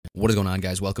What is going on,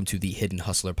 guys? Welcome to the Hidden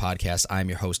Hustler Podcast. I'm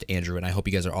your host, Andrew, and I hope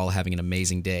you guys are all having an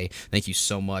amazing day. Thank you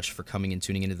so much for coming and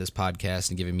tuning into this podcast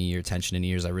and giving me your attention and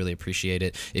ears. I really appreciate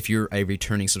it. If you're a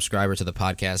returning subscriber to the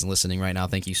podcast and listening right now,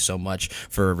 thank you so much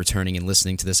for returning and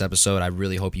listening to this episode. I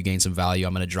really hope you gain some value.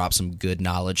 I'm going to drop some good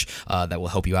knowledge that will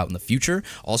help you out in the future.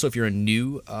 Also, if you're a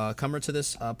new comer to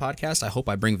this podcast, I hope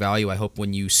I bring value. I hope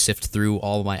when you sift through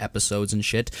all of my episodes and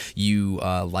shit, you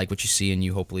like what you see and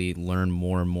you hopefully learn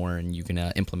more and more, and you can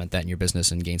implement that in your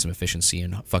business and gain some efficiency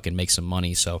and fucking make some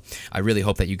money. So I really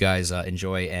hope that you guys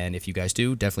enjoy, and if you guys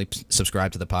do, definitely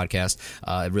subscribe to the podcast.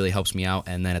 It really helps me out,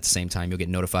 and then at the same time, you'll get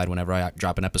notified whenever I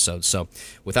drop an episode. So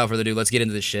without further ado, let's get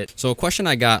into this shit. So a question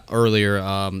I got earlier,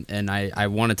 and I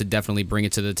wanted to definitely bring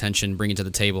it to the attention, bring it to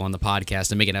the table on the podcast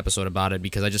and make an episode about it,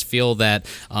 because I just feel that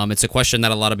it's a question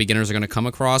that a lot of beginners are going to come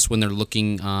across when they're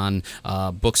looking on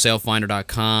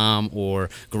booksalefinder.com or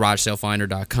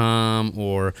garagesalefinder.com,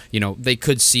 or, you know, they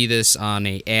could see this on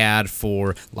a ad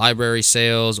for library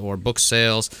sales or book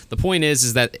sales. The point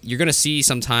is that you're going to see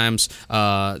sometimes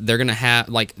they're going to have,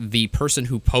 like, the person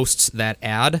who posts that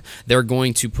ad, they're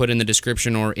going to put in the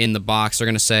description or in the box, they're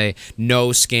going to say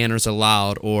no scanners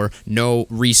allowed or no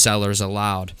resellers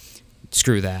allowed.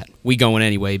 Screw that. We going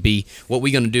anyway, B. What we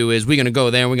going to do is we're going to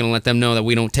go there and we're going to let them know that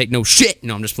we don't take no shit.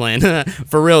 No, I'm just playing.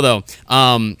 For real, though.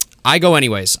 I go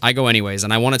anyways,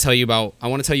 and I want to tell you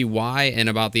why, and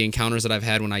about the encounters that I've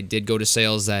had when I did go to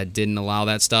sales that didn't allow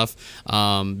that stuff,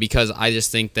 because I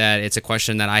just think that it's a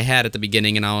question that I had at the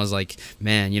beginning, and I was like,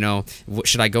 man, you know,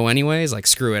 should I go anyways? Like,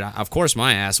 screw it. Of course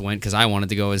my ass went, because I wanted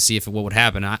to go and see what would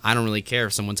happen. I don't really care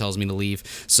if someone tells me to leave.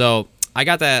 So I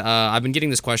got that. I've been getting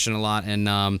this question a lot, and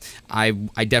I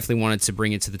definitely wanted to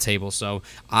bring it to the table. So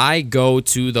I go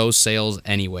to those sales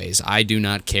anyways. I do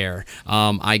not care.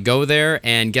 I go there,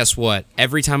 and guess what?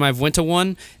 Every time I've went to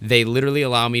one, they literally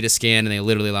allow me to scan, and they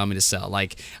literally allow me to sell.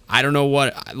 Like, I don't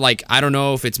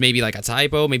know if it's maybe like a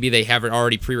typo. Maybe they have it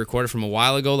already pre-recorded from a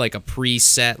while ago, like a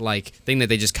preset like thing that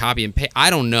they just copy and paste. I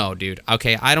don't know, dude.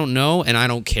 Okay, I don't know, and I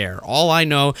don't care. All I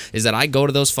know is that I go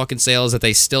to those fucking sales that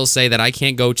they still say that I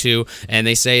can't go to, and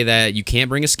they say that you can't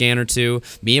bring a scanner to.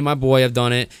 Me and my boy have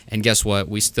done it, and guess what?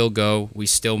 We still go. We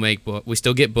still we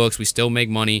still get books. We still make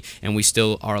money, and we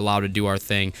still are allowed to do our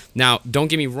thing. Now, don't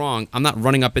get me wrong. I'm not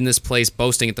running up in this place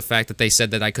boasting at the fact that they said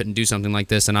that I couldn't do something like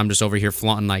this, and I'm just over here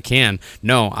flaunting I can.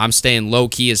 No, I'm staying low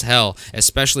key as hell,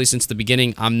 especially since the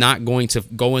beginning. I'm not going to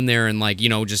go in there and, like, you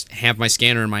know, just have my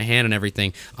scanner in my hand and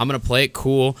everything. I'm gonna play it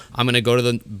cool. I'm gonna go to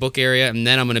the book area, and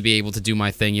then I'm gonna be able to do my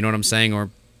thing. You know what I'm saying?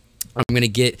 Or I'm going to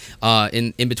get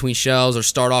in between shelves, or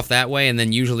start off that way, and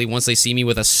then usually once they see me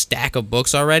with a stack of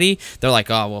books already, they're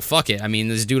like, oh, well, fuck it. I mean,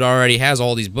 this dude already has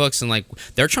all these books, and, like,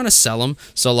 they're trying to sell them,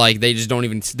 so, like, they just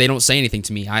don't say anything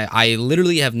to me. I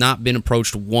literally have not been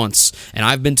approached once, and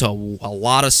I've been to a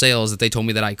lot of sales that they told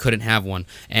me that I couldn't have one,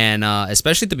 and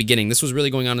especially at the beginning. This was really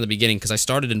going on in the beginning, because I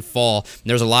started in fall, and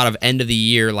there's a lot of end of the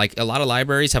year, like, a lot of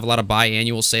libraries have a lot of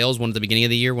biannual sales, one at the beginning of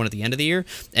the year, one at the end of the year,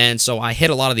 and so I hit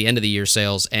a lot of the end of the year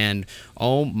sales, and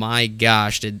oh my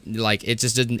gosh, it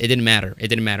didn't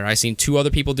matter. I seen two other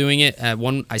people doing it at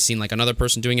one. I seen like another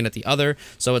person doing it at the other.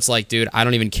 So it's like, dude, I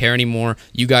don't even care anymore.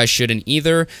 You guys shouldn't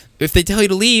either. If they tell you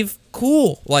to leave,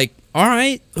 cool. Like, all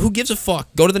right, who gives a fuck?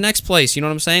 Go to the next place. You know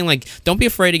what I'm saying? Like, don't be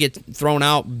afraid to get thrown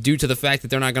out due to the fact that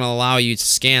they're not going to allow you to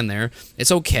scan there.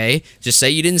 It's okay. Just say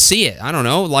you didn't see it. I don't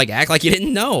know. Like, act like you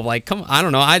didn't know. Like, come on. I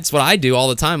don't know. That's what I do all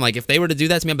the time. Like, if they were to do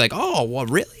that to me, I'd be like, oh, well,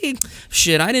 really?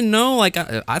 Shit, I didn't know. Like,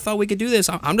 I thought we could do this.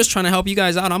 I'm just trying to help you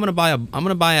guys out. I'm gonna buy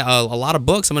a lot of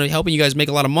books. I'm gonna be helping you guys make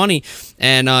a lot of money.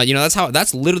 And you know,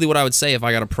 that's literally what I would say if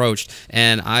I got approached.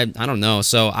 And I don't know.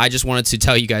 So I just wanted to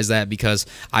tell you guys that, because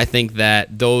I think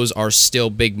that those are still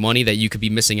big money that you could be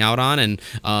missing out on, and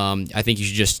I think you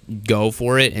should just go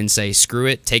for it and say screw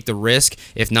it, take the risk.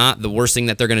 If not, the worst thing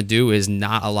that they're gonna do is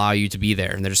not allow you to be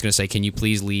there, and they're just gonna say, can you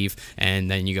please leave? And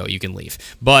then you can leave.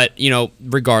 But you know,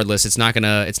 regardless, it's not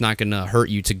gonna hurt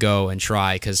you to go and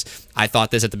try, because I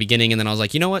thought this at the beginning, and then I was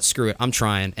like, you know what, screw it, I'm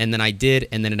trying. And then I did,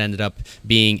 and then it ended up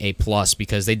being a plus,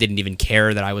 because they didn't even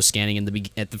care that I was scanning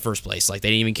at the first place. Like, they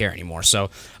didn't even care anymore. So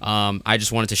I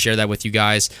just wanted to share that with you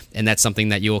guys, and that's something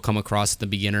that you'll come across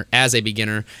as a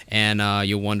beginner, and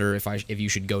you'll wonder if you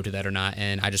should go to that or not.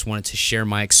 And I just wanted to share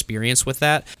my experience with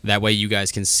that. That way you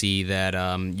guys can see that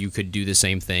you could do the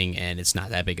same thing, and it's not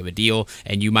that big of a deal,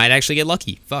 and you might actually get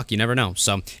lucky. Fuck, you never know.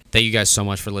 So thank you guys so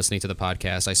much for listening to the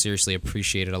podcast. I seriously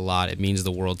appreciate it a lot. lot. It means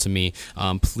the world to me.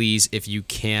 Please, if you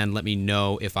can, let me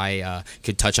know if I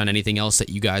could touch on anything else that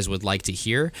you guys would like to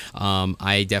hear.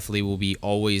 I definitely will be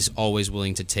always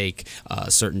willing to take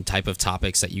certain type of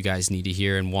topics that you guys need to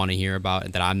hear and want to hear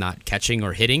about that I'm not catching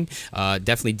or hitting.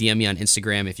 Definitely DM me on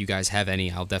Instagram if you guys have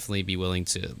any. I'll definitely be willing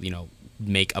to,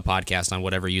 make a podcast on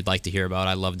whatever you'd like to hear about.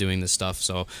 I love doing this stuff,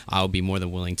 so I'll be more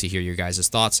than willing to hear your guys'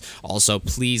 thoughts. Also,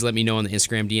 please let me know on the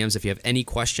Instagram DMs if you have any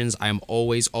questions. I am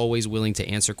always willing to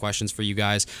answer questions for you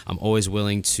guys. I'm always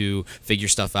willing to figure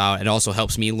stuff out. It also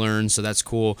helps me learn, so that's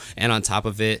cool. And on top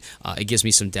of it, it gives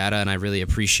me some data, and I really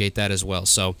appreciate that as well.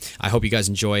 So I hope you guys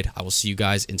enjoyed. I will see you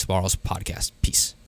guys in tomorrow's podcast. Peace.